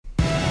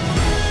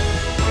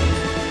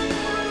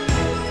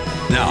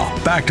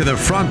Now, back to the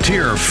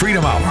Frontier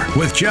Freedom Hour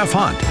with Jeff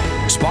Hunt,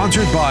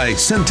 sponsored by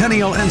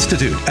Centennial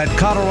Institute at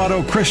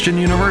Colorado Christian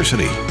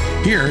University.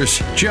 Here's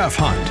Jeff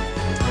Hunt.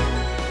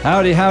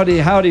 Howdy, howdy,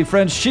 howdy,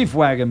 friends. Chief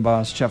Wagon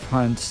Boss Jeff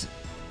Hunt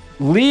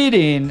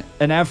leading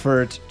an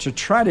effort to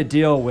try to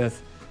deal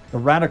with the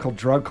radical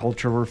drug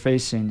culture we're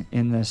facing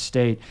in this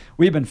state.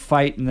 We've been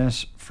fighting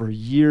this for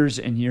years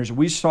and years.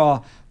 We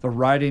saw the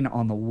writing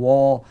on the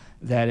wall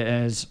that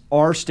as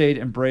our state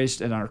embraced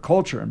and our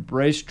culture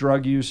embraced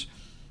drug use,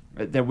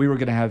 that we were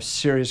going to have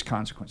serious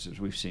consequences.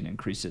 We've seen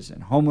increases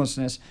in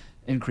homelessness,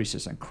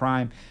 increases in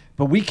crime,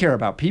 but we care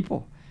about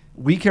people.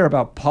 We care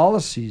about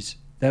policies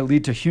that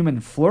lead to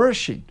human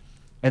flourishing.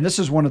 And this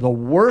is one of the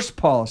worst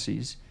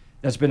policies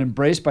that's been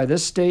embraced by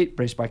this state,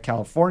 embraced by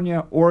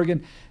California,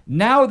 Oregon.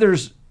 Now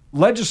there's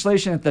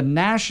legislation at the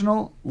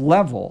national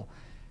level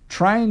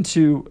trying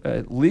to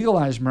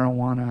legalize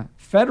marijuana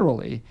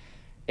federally.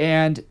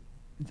 And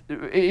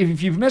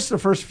if you've missed the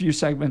first few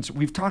segments,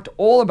 we've talked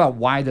all about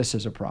why this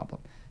is a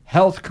problem.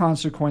 Health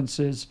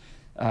consequences,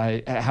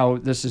 how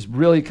this is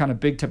really kind of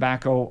big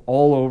tobacco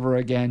all over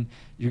again.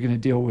 You're going to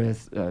deal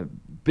with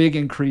big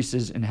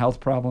increases in health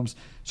problems.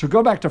 So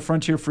go back to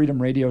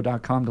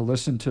frontierfreedomradio.com to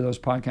listen to those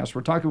podcasts.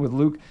 We're talking with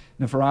Luke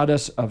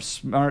Niforatos of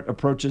Smart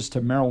Approaches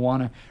to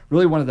Marijuana,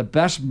 really one of the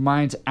best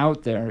minds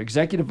out there,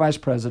 Executive Vice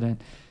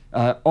President,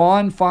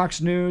 on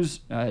Fox News,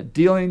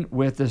 dealing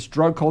with this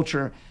drug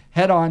culture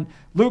head on.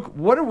 Luke,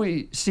 what are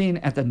we seeing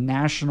at the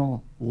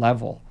national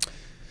level?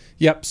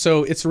 Yep.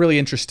 So it's really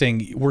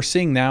interesting. We're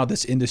seeing now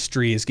this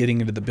industry is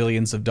getting into the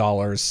billions of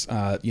dollars.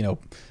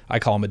 I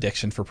call them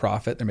addiction for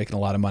profit. They're making a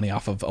lot of money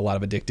off of a lot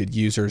of addicted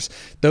users.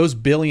 Those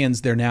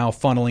billions, they're now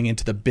funneling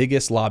into the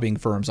biggest lobbying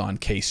firms on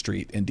K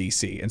Street in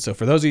DC. And so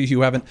for those of you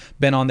who haven't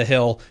been on the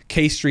Hill,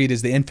 K Street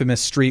is the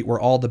infamous street where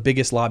all the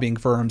biggest lobbying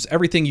firms,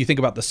 everything you think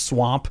about the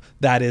swamp,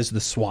 that is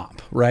the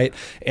swamp, right?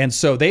 And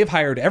so they've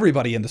hired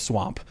everybody in the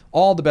swamp,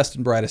 all the best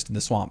and brightest in the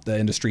swamp the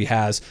industry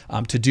has,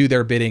 to do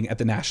their bidding at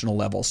the national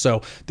level.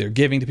 So they're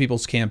giving to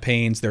people's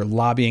campaigns, they're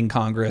lobbying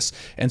Congress.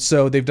 And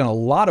so they've done a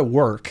lot of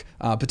work,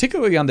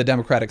 particularly on the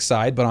Democratic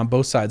side, but on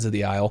both sides of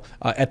the aisle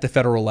at the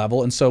federal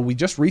level. And so we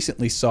just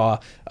recently saw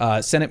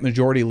Senate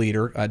Majority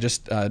Leader,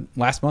 just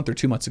last month or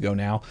 2 months ago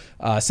now,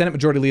 Senate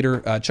Majority Leader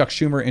Chuck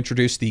Schumer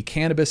introduced the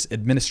Cannabis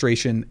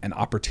Administration and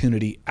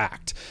Opportunity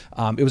Act.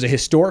 It was a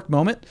historic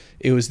moment.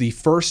 It was the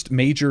first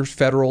major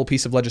federal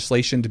piece of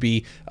legislation to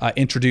be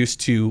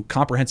introduced to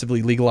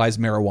comprehensively legalize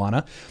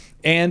marijuana.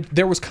 And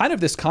there was kind of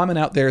this comment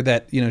out there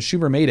that,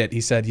 Schumer made it.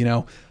 He said,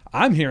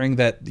 I'm hearing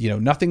that,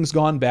 nothing's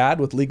gone bad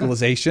with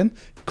legalization.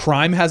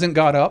 Crime hasn't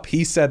gone up.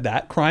 He said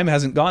that. Crime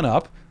hasn't gone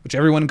up, which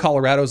everyone in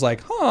Colorado is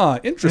like,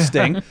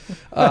 interesting.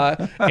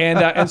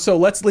 And so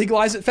let's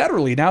legalize it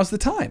federally. Now's the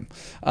time.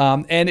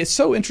 And it's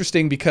so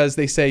interesting because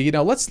they say,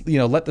 let's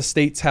let the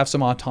states have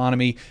some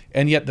autonomy.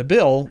 And yet the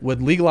bill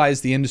would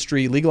legalize the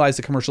industry, legalize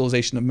the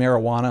commercialization of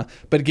marijuana,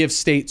 but give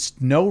states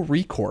no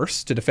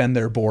recourse to defend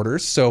their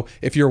borders. So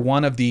if you're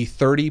one of the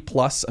 30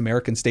 plus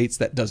American states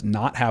that does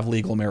not have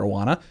legal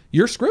marijuana,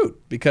 you're screwed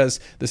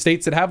because the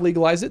states that have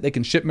legalized it, they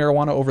can ship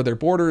marijuana over their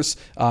borders.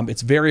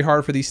 It's very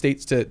hard for these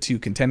states to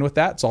contend with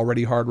that. It's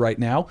already hard right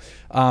now.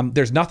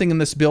 There's nothing in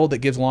this bill that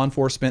gives law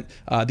enforcement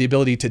the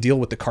ability to deal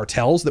with the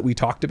cartels that we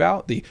talked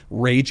about, the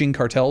raging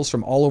cartels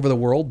from all over the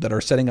world that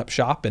are setting up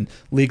shop in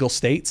legal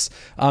states.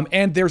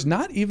 And there's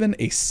not even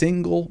a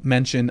single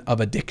mention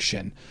of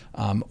addiction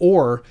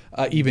or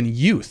even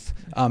youth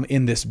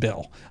in this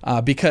bill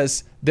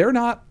because they're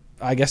not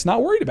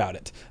worried about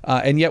it.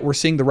 And yet we're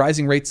seeing the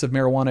rising rates of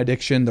marijuana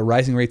addiction, the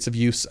rising rates of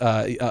use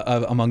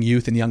among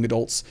youth and young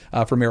adults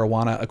for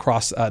marijuana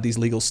across these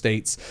legal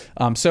states.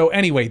 So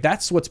anyway,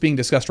 that's what's being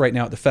discussed right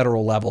now at the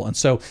federal level. And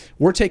so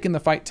we're taking the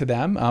fight to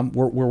them.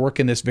 We're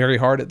working this very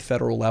hard at the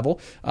federal level.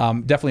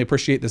 Definitely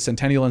appreciate the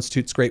Centennial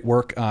Institute's great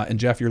work. And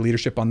Jeff, your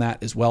leadership on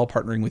that as well,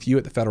 partnering with you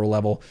at the federal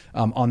level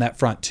on that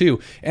front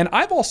too. And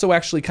I've also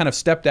actually kind of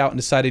stepped out and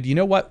decided, you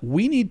know what,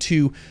 we need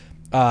to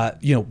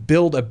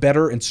build a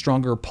better and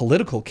stronger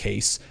political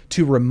case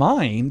to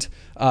remind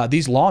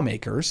these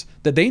lawmakers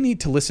that they need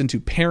to listen to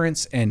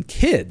parents and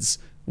kids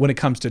when it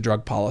comes to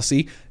drug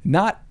policy,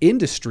 not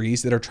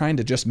industries that are trying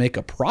to just make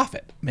a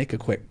profit, make a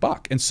quick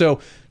buck. And so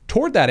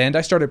toward that end,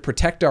 I started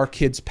Protect Our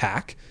Kids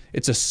PAC.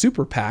 It's a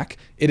super PAC.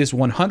 It is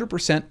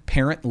 100%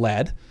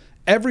 parent-led.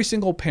 Every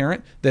single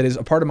parent that is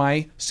a part of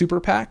my super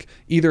PAC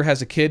either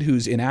has a kid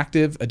who's in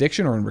active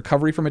addiction or in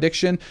recovery from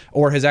addiction,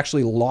 or has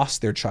actually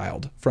lost their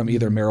child from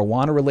either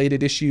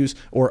marijuana-related issues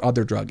or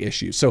other drug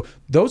issues. So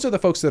those are the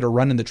folks that are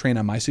running the train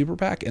on my super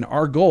PAC, and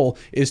our goal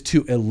is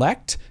to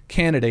elect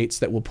candidates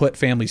that will put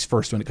families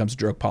first when it comes to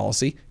drug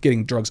policy,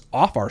 getting drugs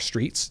off our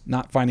streets,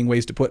 not finding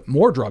ways to put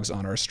more drugs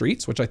on our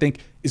streets, which I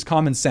think is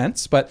common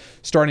sense, but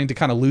starting to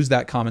kind of lose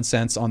that common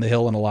sense on the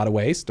Hill in a lot of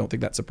ways. Don't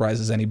think that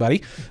surprises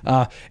anybody.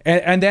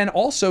 And then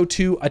also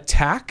to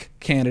attack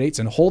candidates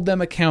and hold them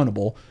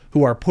accountable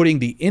who are putting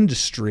the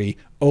industry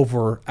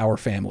over our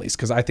families,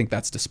 because I think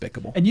that's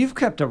despicable. And you've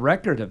kept a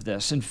record of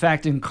this. In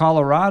fact, in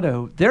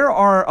Colorado, there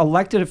are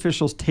elected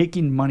officials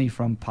taking money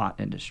from pot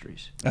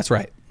industries. That's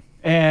right.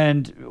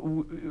 And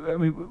I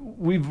mean,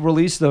 we've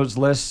released those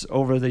lists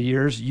over the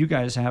years. You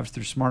guys have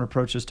through Smart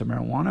Approaches to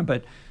Marijuana,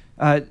 but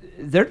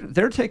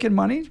they're taking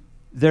money.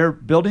 They're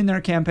building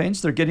their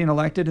campaigns. They're getting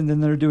elected, and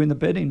then they're doing the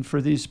bidding for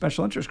these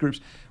special interest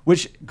groups,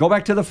 which go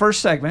back to the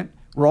first segment.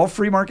 We're all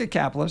free market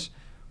capitalists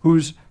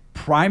whose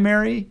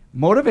primary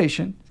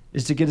motivation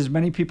is to get as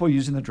many people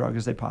using the drug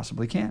as they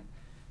possibly can.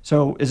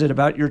 So is it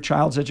about your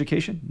child's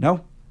education?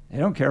 No, they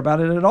don't care about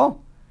it at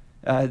all.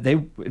 They,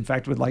 in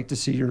fact, would like to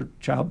see your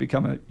child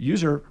become a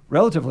user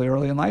relatively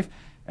early in life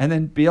and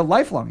then be a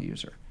lifelong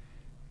user.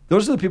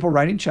 Those are the people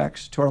writing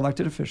checks to our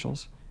elected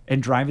officials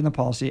and driving the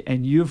policy,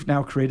 and you've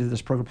now created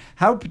this program.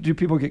 How do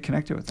people get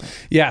connected with that?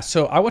 Yeah,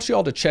 so I want you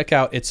all to check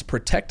out, it's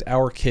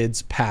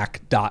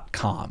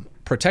protectourkidspac.com.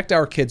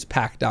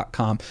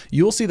 protectourkidspac.com.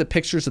 You will see the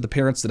pictures of the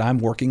parents that I'm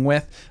working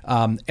with,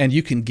 and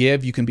you can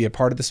give, you can be a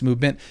part of this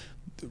movement.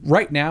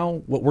 Right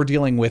now, what we're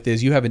dealing with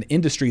is you have an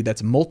industry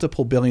that's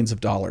multiple billions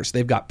of dollars.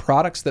 They've got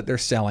products that they're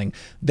selling.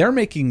 They're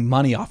making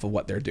money off of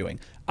what they're doing.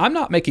 I'm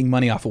not making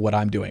money off of what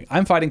I'm doing.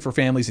 I'm fighting for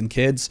families and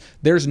kids.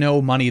 There's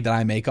no money that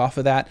I make off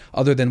of that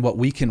other than what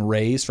we can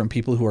raise from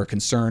people who are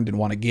concerned and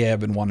want to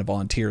give and want to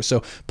volunteer.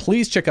 So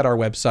please check out our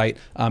website.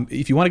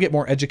 If you want to get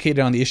more educated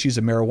on the issues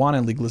of marijuana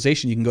and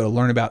legalization, you can go to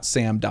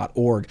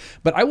learnaboutsam.org.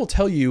 But I will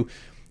tell you,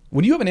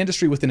 when you have an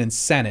industry with an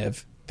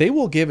incentive, they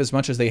will give as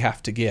much as they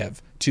have to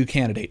give to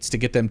candidates to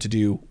get them to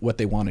do what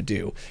they want to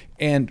do.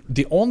 And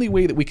the only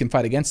way that we can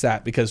fight against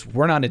that, because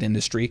we're not an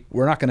industry,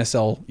 we're not going to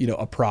sell,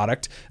 a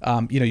product.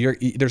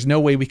 There's no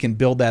way we can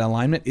build that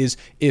alignment is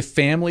if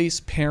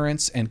families,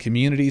 parents, and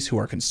communities who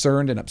are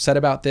concerned and upset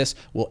about this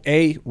will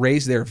A,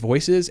 raise their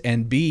voices,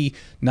 and B,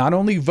 not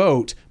only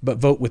vote, but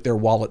vote with their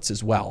wallets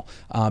as well.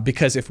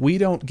 Because if we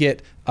don't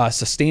get a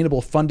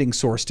sustainable funding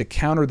source to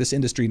counter this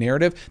industry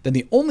narrative, then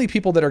the only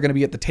people that are going to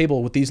be at the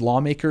table with these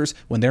lawmakers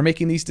when they're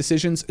making these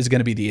decisions is going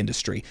to be the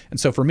industry. And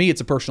so for me, it's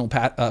a personal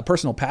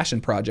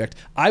passion project.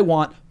 I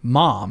want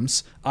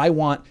moms, I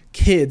want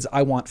kids,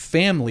 I want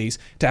families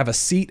to have a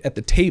seat at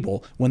the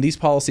table when these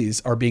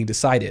policies are being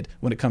decided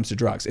when it comes to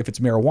drugs. If it's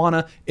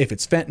marijuana, if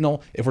it's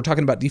fentanyl, if we're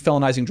talking about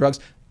defelonizing drugs,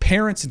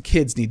 parents and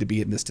kids need to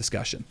be in this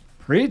discussion.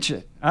 Preach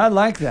it. I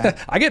like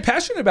that. I get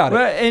passionate about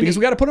it because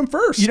we got to put them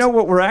first. You know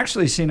what we're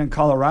actually seeing in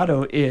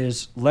Colorado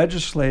is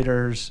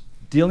legislators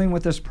dealing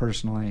with this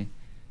personally,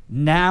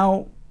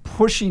 now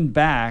pushing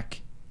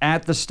back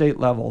at the state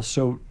level.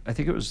 So I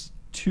think it was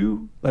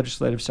 2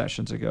 legislative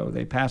sessions ago,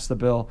 they passed the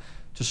bill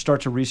to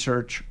start to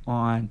research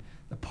on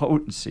the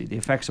potency, the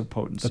effects of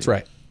potency. That's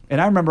right. And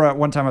I remember at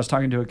one time I was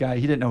talking to a guy,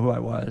 he didn't know who I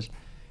was,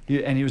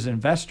 and he was an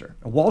investor,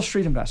 a Wall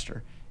Street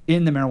investor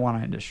in the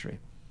marijuana industry.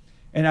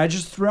 And I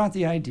just threw out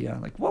the idea,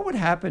 like, what would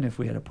happen if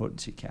we had a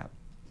potency cap?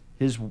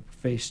 His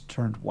face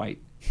turned white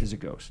as a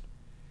ghost.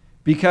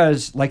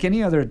 Because like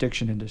any other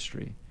addiction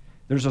industry,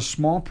 there's a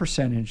small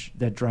percentage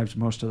that drives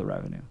most of the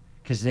revenue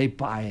because they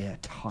buy a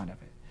ton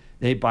of it.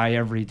 They buy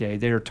every day.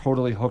 They're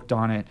totally hooked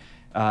on it.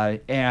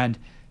 And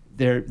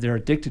they're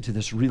addicted to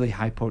this really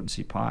high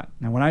potency pot.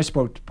 Now, when I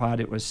spoke to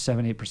pot, it was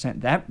 7-8%.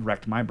 That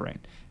wrecked my brain.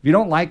 If you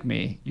don't like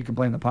me, you can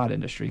blame the pot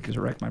industry because it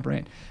wrecked my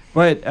brain.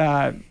 But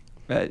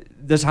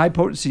this high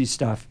potency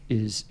stuff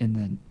is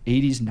in the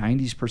 80s,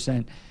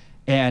 90%,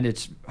 and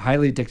it's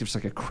highly addictive. It's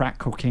like a crack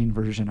cocaine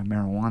version of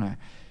marijuana.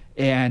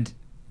 And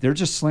they're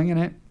just slinging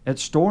it at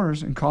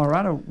stores in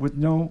Colorado with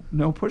no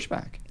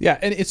pushback. Yeah,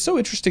 and it's so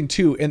interesting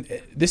too, and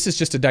this is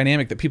just a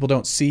dynamic that people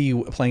don't see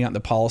playing out in the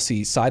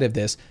policy side of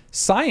this.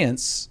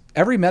 Science,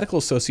 every medical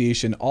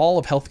association, all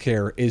of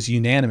healthcare is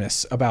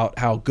unanimous about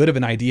how good of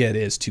an idea it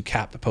is to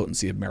cap the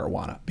potency of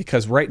marijuana,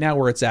 because right now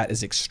where it's at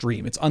is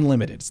extreme. It's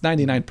unlimited. It's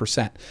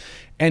 99%.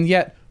 And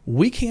yet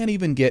we can't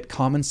even get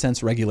common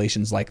sense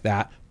regulations like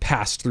that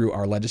passed through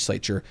our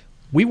legislature.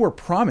 We were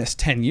promised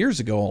 10 years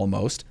ago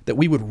almost that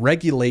we would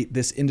regulate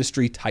this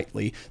industry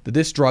tightly, that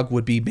this drug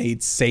would be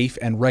made safe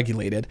and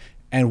regulated,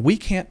 and we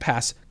can't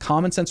pass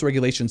common sense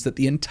regulations that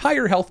the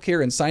entire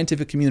healthcare and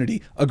scientific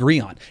community agree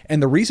on.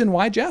 And the reason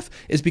why, Jeff,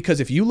 is because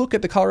if you look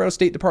at the Colorado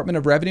State Department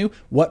of Revenue,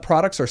 what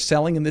products are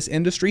selling in this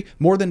industry,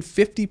 more than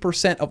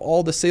 50% of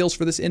all the sales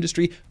for this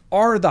industry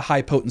are the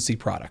high potency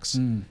products.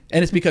 And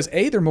it's because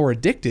A, they're more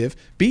addictive,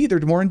 B,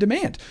 they're more in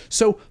demand.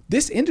 So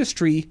this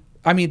industry,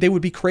 I mean, they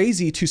would be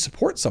crazy to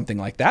support something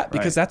like that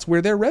because that's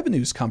where their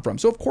revenues come from.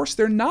 So, of course,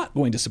 they're not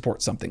going to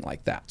support something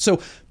like that. So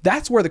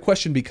that's where the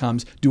question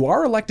becomes, do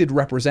our elected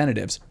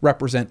representatives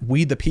represent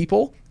we the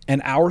people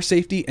and our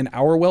safety and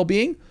our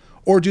well-being?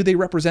 Or do they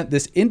represent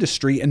this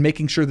industry and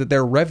making sure that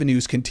their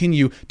revenues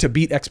continue to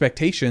beat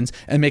expectations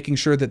and making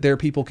sure that their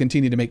people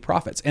continue to make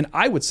profits? And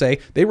I would say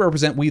they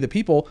represent we the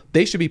people.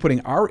 They should be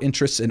putting our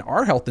interests and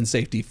our health and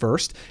safety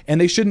first,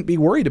 and they shouldn't be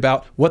worried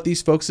about what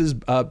these folks'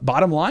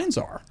 bottom lines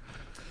are.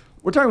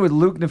 We're talking with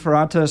Luke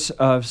Niforatos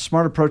of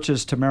Smart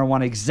Approaches to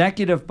Marijuana,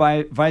 Executive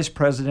Vice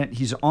President.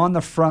 He's on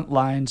the front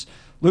lines.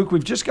 Luke,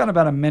 we've just got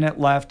about a minute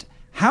left.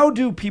 How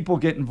do people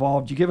get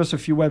involved? You gave us a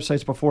few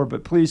websites before,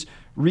 but please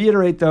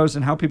reiterate those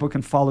and how people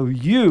can follow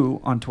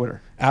you on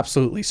Twitter.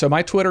 Absolutely. So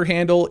my Twitter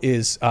handle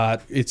is,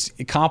 it's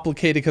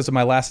complicated because of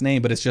my last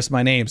name, but it's just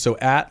my name. So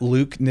at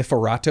Luke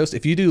Niforatos.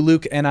 If you do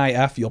Luke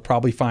NIF, you'll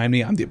probably find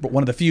me. I'm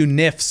one of the few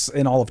Nifs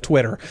in all of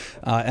Twitter,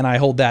 and I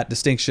hold that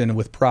distinction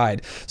with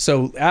pride.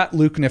 So at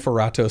Luke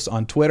Niforatos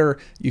on Twitter.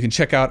 You can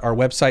check out our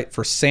website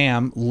for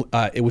SAM,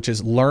 which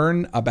is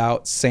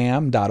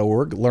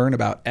learnaboutsam.org,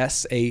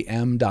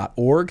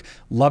 learnaboutsam.org.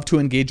 Love to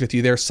engage with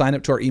you there. Sign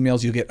up to our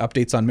emails. You'll get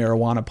updates on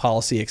marijuana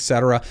policy,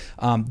 etc.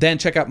 Then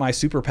check out my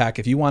super PAC.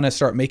 If you want to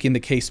start making the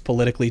case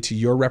politically to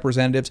your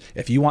representatives,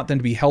 if you want them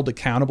to be held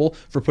accountable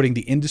for putting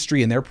the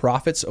industry and their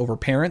profits over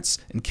parents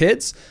and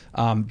kids,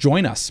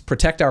 join us.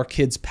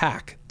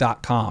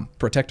 ProtectOurKidsPAC.com.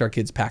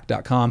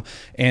 ProtectOurKidsPAC.com.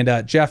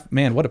 And Jeff,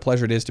 man, what a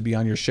pleasure it is to be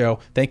on your show.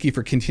 Thank you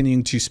for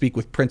continuing to speak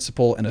with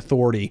principle and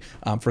authority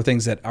for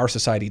things that our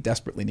society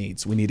desperately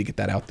needs. We need to get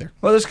that out there.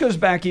 Well, this goes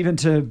back even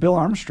to Bill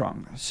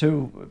Armstrong.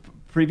 So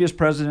previous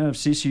president of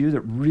CCU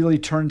that really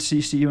turned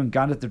CCU and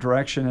got it the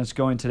direction it's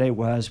going today,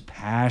 was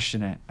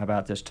passionate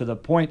about this, to the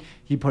point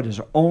he put his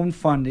own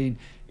funding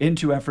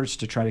into efforts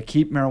to try to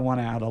keep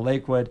marijuana out of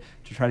Lakewood,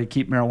 to try to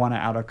keep marijuana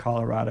out of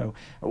Colorado.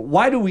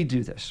 Why do we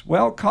do this?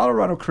 Well,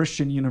 Colorado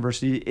Christian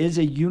University is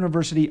a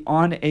university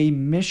on a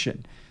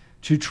mission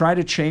to try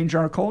to change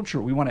our culture.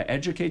 We want to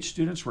educate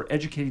students. We're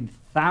educating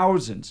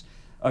thousands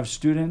of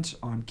students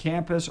on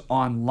campus,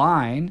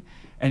 online,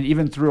 and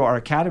even through our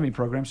academy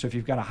program. So if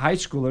you've got a high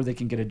schooler, they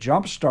can get a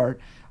jump start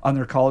on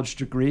their college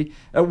degree.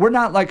 We're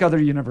not like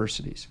other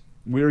universities.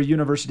 We're a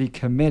university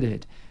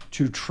committed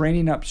to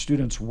training up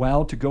students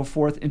well to go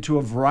forth into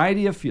a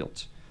variety of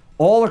fields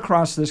all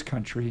across this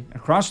country,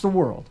 across the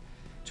world,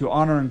 to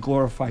honor and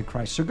glorify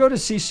Christ. So go to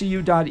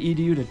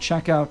ccu.edu to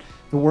check out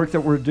the work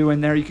that we're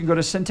doing there. You can go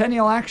to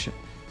Centennial Action.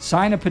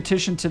 Sign a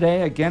petition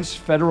today against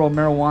federal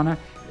marijuana.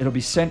 It'll be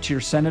sent to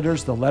your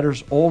senators. The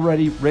letter's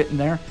already written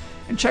there.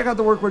 And check out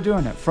the work we're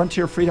doing at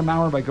Frontier Freedom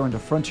Hour by going to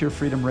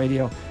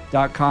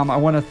frontierfreedomradio.com. I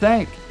want to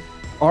thank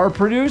our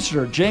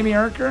producer, Jamie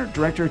Erker,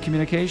 Director of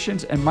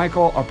Communications, and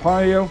Michael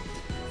Arpaio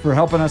for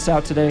helping us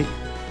out today.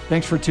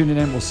 Thanks for tuning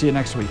in. We'll see you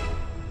next week.